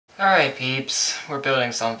Alright peeps, we're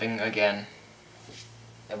building something again.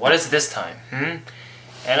 And what is this time?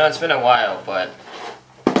 I know it's been a while, but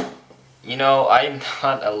you know, I'm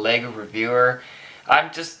not a LEGO reviewer.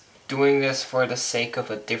 I'm just doing this for the sake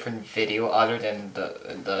of a different video other than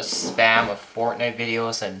the spam of Fortnite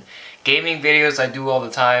videos and gaming videos I do all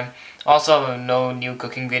the time. Also, I have no new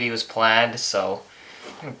cooking videos planned, so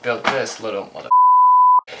I'm gonna build this little mother.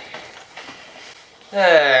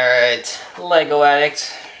 Alright, LEGO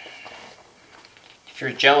addict. If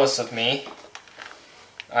you're jealous of me,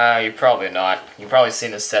 you're probably not. You've probably seen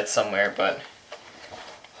this set somewhere, but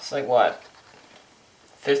it's like what?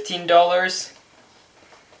 $15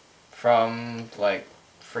 from like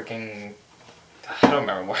freaking, I don't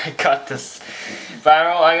remember where I got this, but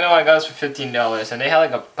I know I got this for $15, and they had like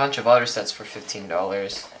a bunch of other sets for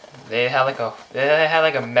 $15. They had like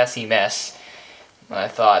a messy mess. And I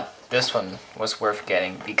thought this one was worth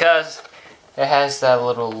getting because it has that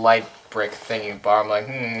little light brick thingy bar. I'm like,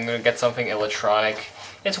 I'm gonna get something electronic.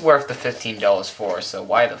 It's worth the $15 for, so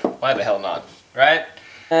why the hell not, right?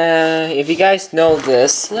 If you guys know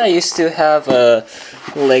this, I used to have a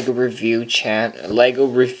LEGO review channel,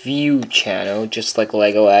 just like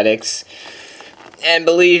LEGO Addicts. And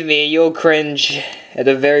believe me, you'll cringe at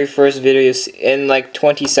the very first videos in like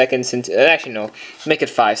 20 seconds into, actually no, make it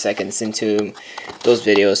 5 seconds into those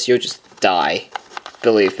videos. You'll just die,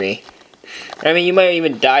 believe me. I mean, you might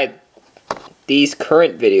even die these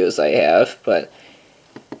current videos I have, but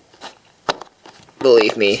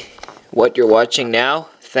believe me, what you're watching now,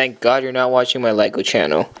 thank God you're not watching my LEGO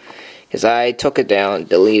channel, because I took it down,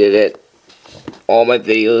 deleted it. All my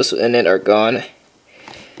videos in it are gone.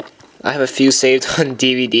 I have a few saved on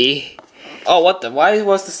DVD. Oh, what the? Why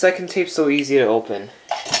was the second tape so easy to open?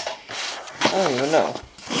 I don't even know.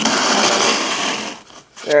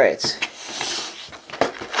 Alright.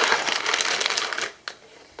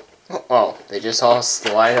 Oh, they just all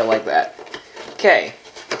slide it like that. Okay.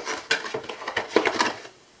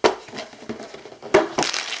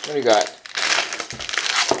 What do you got?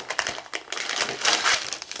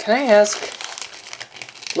 Can I ask?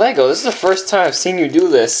 LEGO, this is the first time I've seen you do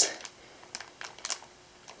this.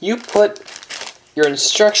 You put your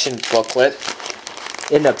instruction booklet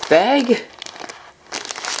in a bag?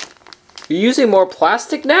 You're using more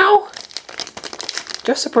plastic now?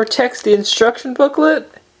 Just to protect the instruction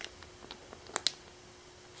booklet?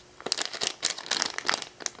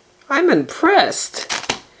 I'm impressed.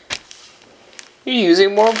 You're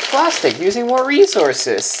using more plastic, using more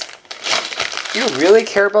resources. You really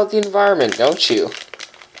care about the environment, don't you?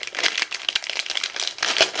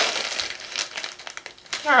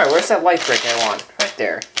 Alright, where's that light brick I want? Right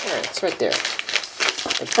there. Alright, it's right there.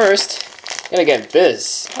 But first, I'm gonna get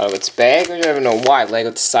this out of its bag. I don't even know why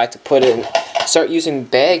LEGO decided to put it in, start using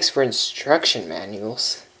bags for instruction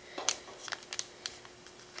manuals.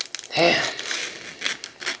 Damn.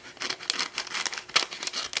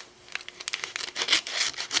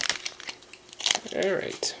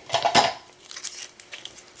 Alright.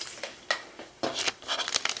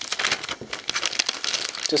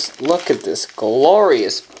 Just look at this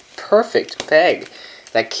glorious, perfect bag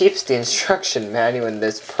that keeps the instruction manual in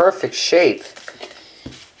this perfect shape.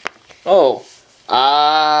 Oh.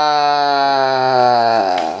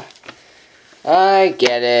 I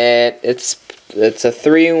get it. It's a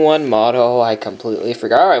 3-in-1 model. I completely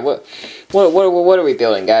forgot. Alright, what are we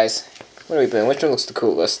building, guys? What are we building? Which one looks the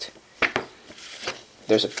coolest?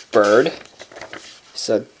 There's a bird. It's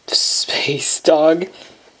a space dog.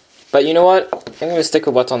 But you know what? I'm going to stick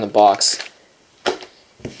with what's on the box.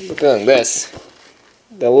 We're building this.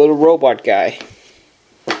 The little robot guy.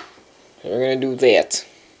 We're going to do that.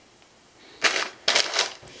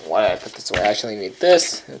 Why did I put this away? I actually need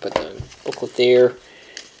this. I put the booklet there.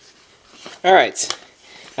 Alright.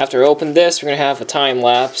 After I open this, we're going to have a time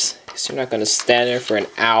lapse. Because you're not going to stand there for an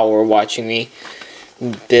hour watching me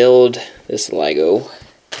build this LEGO.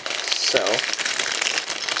 So,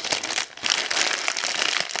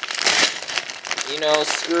 you know,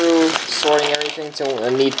 screw sorting everything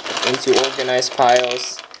into organized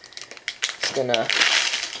piles. Just gonna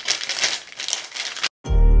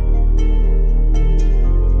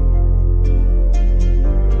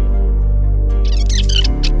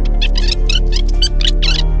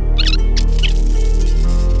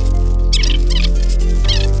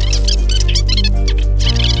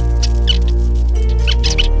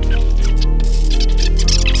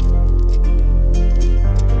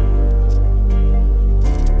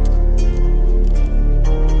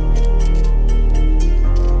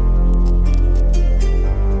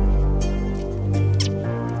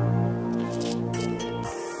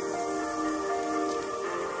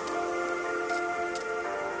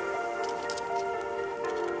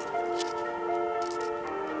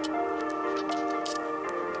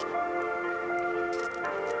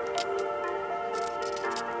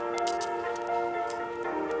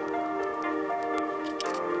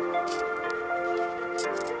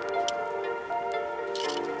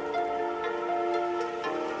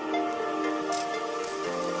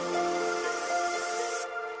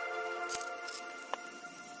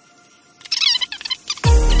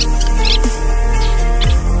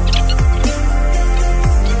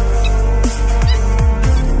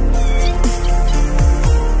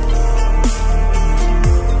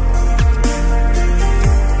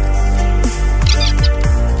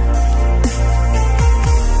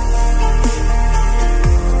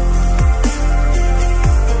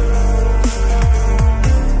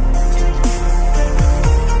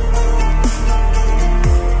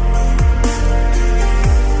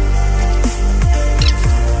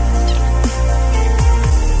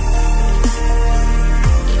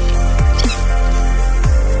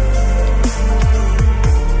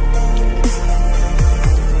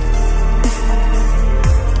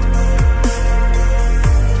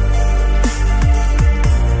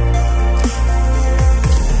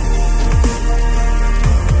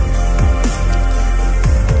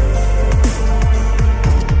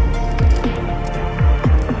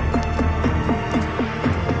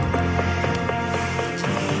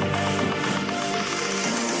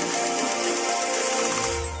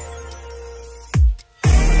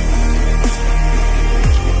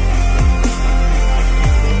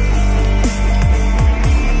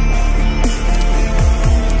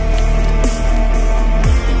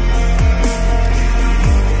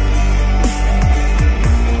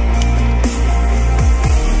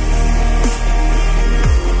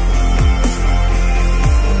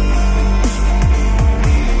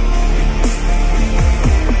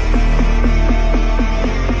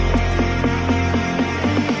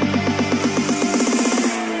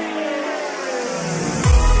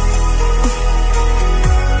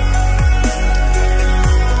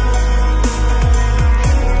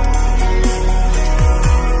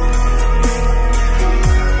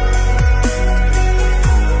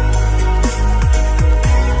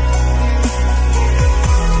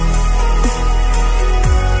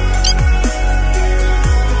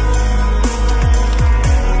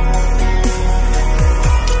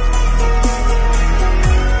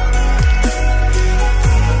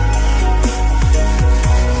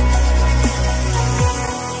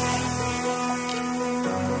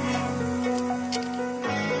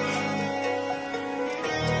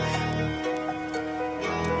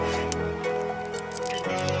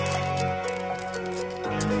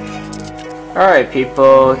Alright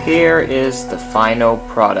people, here is the final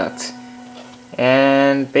product.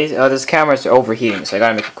 And basically, this camera's overheating, so I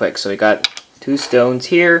gotta make it quick. So we got 2 stones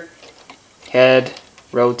here, head,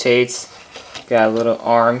 rotates, got a little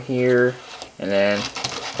arm here, and then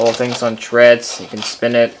whole thing's on treads, you can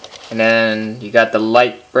spin it, and then you got the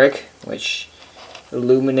light brick, which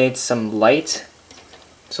illuminates some light.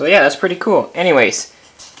 So yeah, that's pretty cool. Anyways,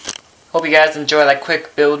 hope you guys enjoy that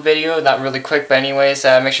quick build video. Not really quick, but anyways,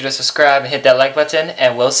 make sure to subscribe and hit that like button,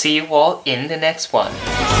 and we'll see you all in the next one.